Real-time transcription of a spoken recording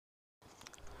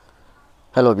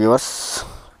Hello viewers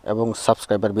এবং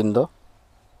subscriber বৃন্দ,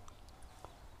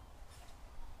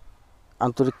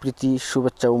 আন্তরিক প্রীতি,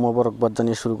 শুভেচ্ছা ও মোবারকবাদ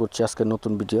জানিয়ে শুরু করছি আজকের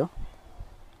নতুন ভিডিও।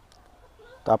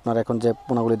 তো আপনারা এখন যে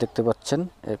পোনাগুলি দেখতে পাচ্ছেন,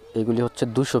 এগুলি হচ্ছে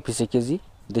 200 পিসে কেজি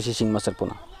দেশি শিং মাছের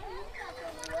পোনা,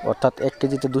 অর্থাৎ 1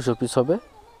 কেজিতে 200 পিস হবে।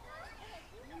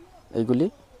 এইগুলি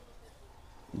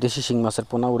দেশি শিং মাছের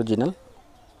পোনা অরিজিনাল।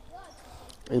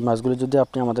 এই মাছগুলি যদি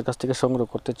আপনি আমাদের কাছ থেকে সংগ্রহ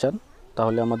করতে চান,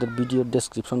 তাহলে আমাদের ভিডিওর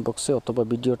ডেসক্রিপশন বক্সে অথবা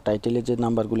ভিডিওর টাইটেলে যে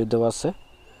নাম্বারগুলি দেওয়া আছে,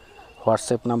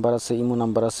 হোয়াটসঅ্যাপ নাম্বার আছে, ইমো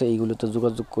নাম্বার আছে, এইগুলোতে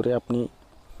যোগাযোগ করে আপনি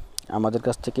আমাদের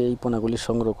কাছ থেকে এই পোনাগুলি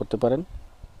সংগ্রহ করতে পারেন।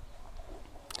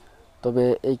 তবে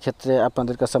এই ক্ষেত্রে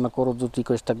আপনাদের কাছে আমার করজোড়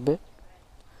রিকোয়েস্ট থাকবে,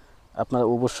 আপনারা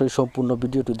অবশ্যই সম্পূর্ণ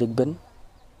ভিডিওটি দেখবেন,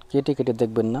 কেটে কেটে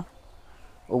দেখবেন না,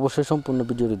 অবশ্যই সম্পূর্ণ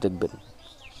ভিডিওটি দেখবেন।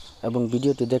 এবং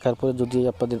ভিডিওটি দেখার পরে যদি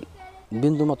আপনাদের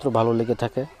বিন্দুমাত্র ভালো লেগে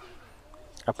থাকে,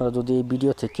 আপনারা যদি এই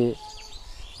ভিডিও থেকে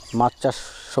মাছ চাষ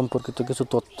সম্পর্কিত কিছু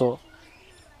তথ্য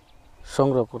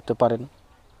সংগ্রহ করতে পারেন,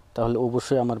 তাহলে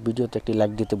অবশ্যই আমার ভিডিওতে একটি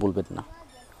লাইক দিতে ভুলবেন না।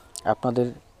 আপনাদের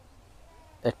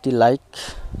একটি লাইক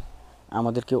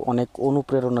আমাদেরকে অনেক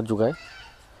অনুপ্রেরণা যোগায়।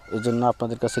 এই জন্য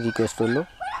আপনাদের কাছে রিকোয়েস্ট রইল,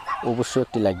 অবশ্যই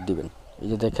একটি লাইক দিবেন। এই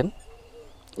যে দেখেন,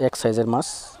 এক সাইজের মাছ,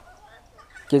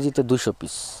 কেজিতে 200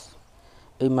 পিস।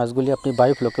 এই মাছগুলি আপনি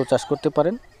বায়োফ্লোকেও চাষ করতে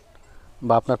পারেন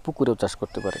বা আপনার পুকুরেও চাষ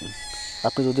করতে পারেন।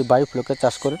 আপনি যদি বায়োফ্লোকে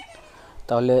চাষ করেন,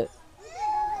 তাহলে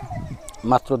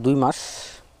মাত্র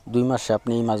 2 মাসে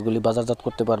আপনি এই মাছগুলি বাজারজাত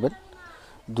করতে পারবেন।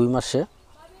 2 মাসে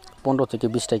 15 থেকে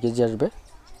 20টা কেজি আসবে।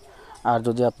 আর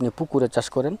যদি আপনি পুকুরে চাষ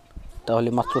করেন, তাহলে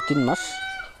মাত্র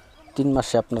 3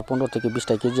 মাসে আপনার 15 থেকে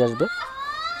 20টা কেজি আসবে।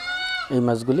 এই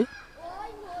মাছগুলি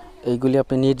এইগুলি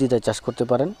আপনি নির্দ্বিধায় চাষ করতে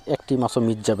পারেন, একটি মাছও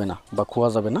মিস যাবে না বা খোয়া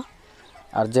যাবে না।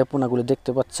 আর যে পোনাগুলি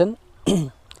দেখতে পাচ্ছেন,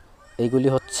 এইগুলি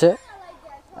হচ্ছে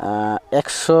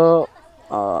 100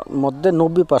 মধ্যে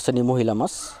 90%ই মহিলা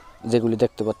মাছ। যেগুলি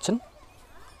দেখতে পাচ্ছেন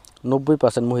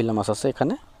 90% মহিলা মাছ আছে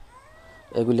এখানে।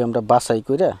 এগুলি আমরা বাছাই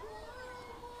করে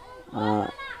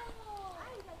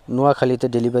নোয়াখালীতে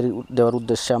ডেলিভারি দেওয়ার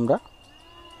উদ্দেশ্যে আমরা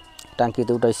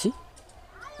টাঙ্কিতে উঠাইছি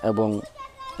এবং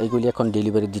এইগুলি এখন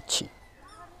ডেলিভারি দিচ্ছি।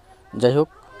 যাই হোক,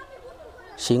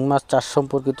 শিং মাছ চাষ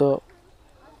সম্পর্কিত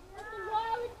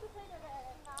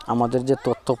আমাদের যে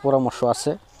তথ্য পরামর্শ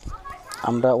আছে,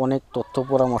 আমরা অনেক তথ্য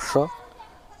পরামর্শ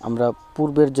আমরা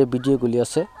পূর্বের যে ভিডিওগুলি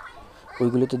আছে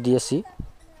ওইগুলিতে দিয়েছি।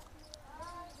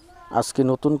 আজকে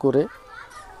নতুন করে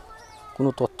কোনো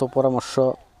তথ্য পরামর্শ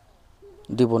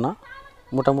দিব না।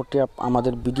 মোটামুটি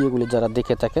আমাদের ভিডিওগুলি যারা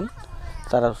দেখে থাকেন,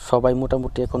 তারা সবাই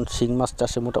মোটামুটি এখন শিং মাছ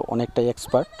চাষে অনেকটাই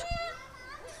এক্সপার্ট।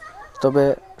 তবে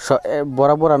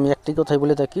বরাবর আমি একটি কথাই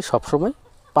বলে থাকি, সবসময়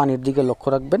পানির দিকে লক্ষ্য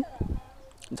রাখবেন।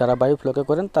 যারা বায়োফ্লোকে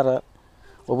করেন, তারা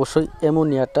অবশ্যই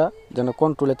অ্যামোনিয়াটা যেন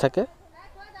কন্ট্রোলে থাকে,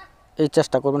 এই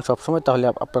চেষ্টা করবেন সবসময়, তাহলে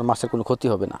আপনার মাছের কোনো ক্ষতি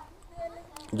হবে না।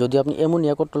 যদি আপনি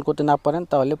অ্যামোনিয়া কন্ট্রোল করতে না পারেন,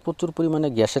 তাহলে প্রচুর পরিমাণে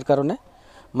গ্যাসের কারণে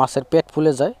মাছের পেট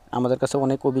ফুলে যায়। আমাদের কাছে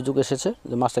অনেক অভিযোগ এসেছে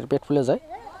যে মাছের পেট ফুলে যায়,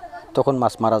 তখন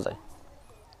মাছ মারা যায়।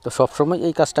 তো সবসময়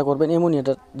এই কাজটা করবেন,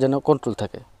 অ্যামোনিয়াটা যেন কন্ট্রোল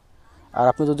থাকে। আর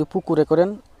আপনি যদি পুকুরে করেন,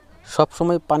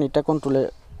 সবসময় পানিটা কন্ট্রোলে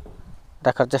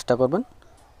রাখার চেষ্টা করবেন,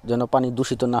 যেন পানি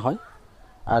দূষিত না হয়।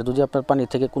 আর যদি আপনার পানি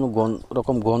থেকে কোনো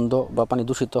রকম গন্ধ বা পানি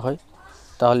দূষিত হয়,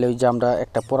 তাহলে ওই যে আমরা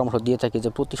একটা পরামর্শ দিয়ে থাকি যে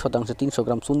প্রতি শতাংশে 300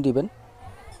 গ্রাম চুন দিবেন,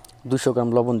 200 গ্রাম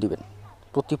লবণ দিবেন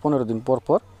প্রতি 15 দিন পর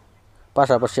পর।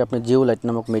 পাশাপাশি আপনি জিওলাইট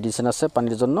নামক মেডিসিন আছে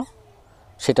পানির জন্য,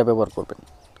 সেটা ব্যবহার করবেন।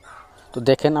 তো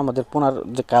দেখেন আমাদের পোনার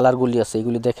যে কালারগুলি আছে,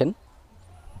 এইগুলি দেখেন।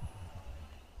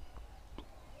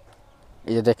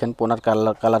 এই যে দেখেন পোনার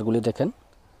কালারগুলি দেখেন,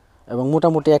 এবং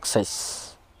মোটামুটি এক সাইজ।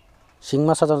 শিং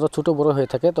মাছ সাধারণত ছোটো বড় হয়ে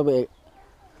থাকে, তবে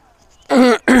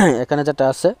এখানে যেটা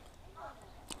আছে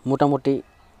মোটামুটি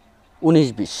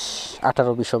 19-20,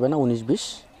 18-20 হবে না, 19-20।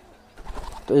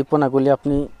 তো এই পোনাগুলি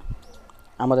আপনি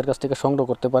আমাদের কাছ থেকে সংগ্রহ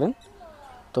করতে পারেন।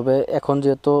 তবে এখন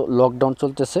যেহেতু লকডাউন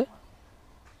চলতেছে,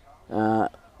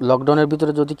 লকডাউনের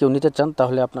ভিতরে যদি কেউ নিতে চান,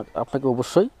 তাহলে আপনাকে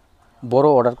অবশ্যই বড়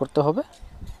অর্ডার করতে হবে।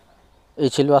 এই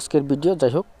ছিল আজকের ভিডিও।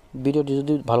 যাই হোক, ভিডিওটি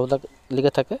যদি ভালো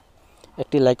লেগে থাকে,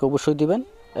 একটি লাইক অবশ্যই দিবেন।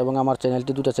 এবং আমার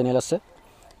চ্যানেলটি, 2টা চ্যানেল আছে,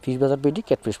 ফিশবাজারবিডি,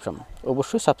 ক্যাটফিশ ফার্ম,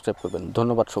 অবশ্যই সাবস্ক্রাইব করবেন।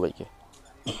 ধন্যবাদ সবাইকে।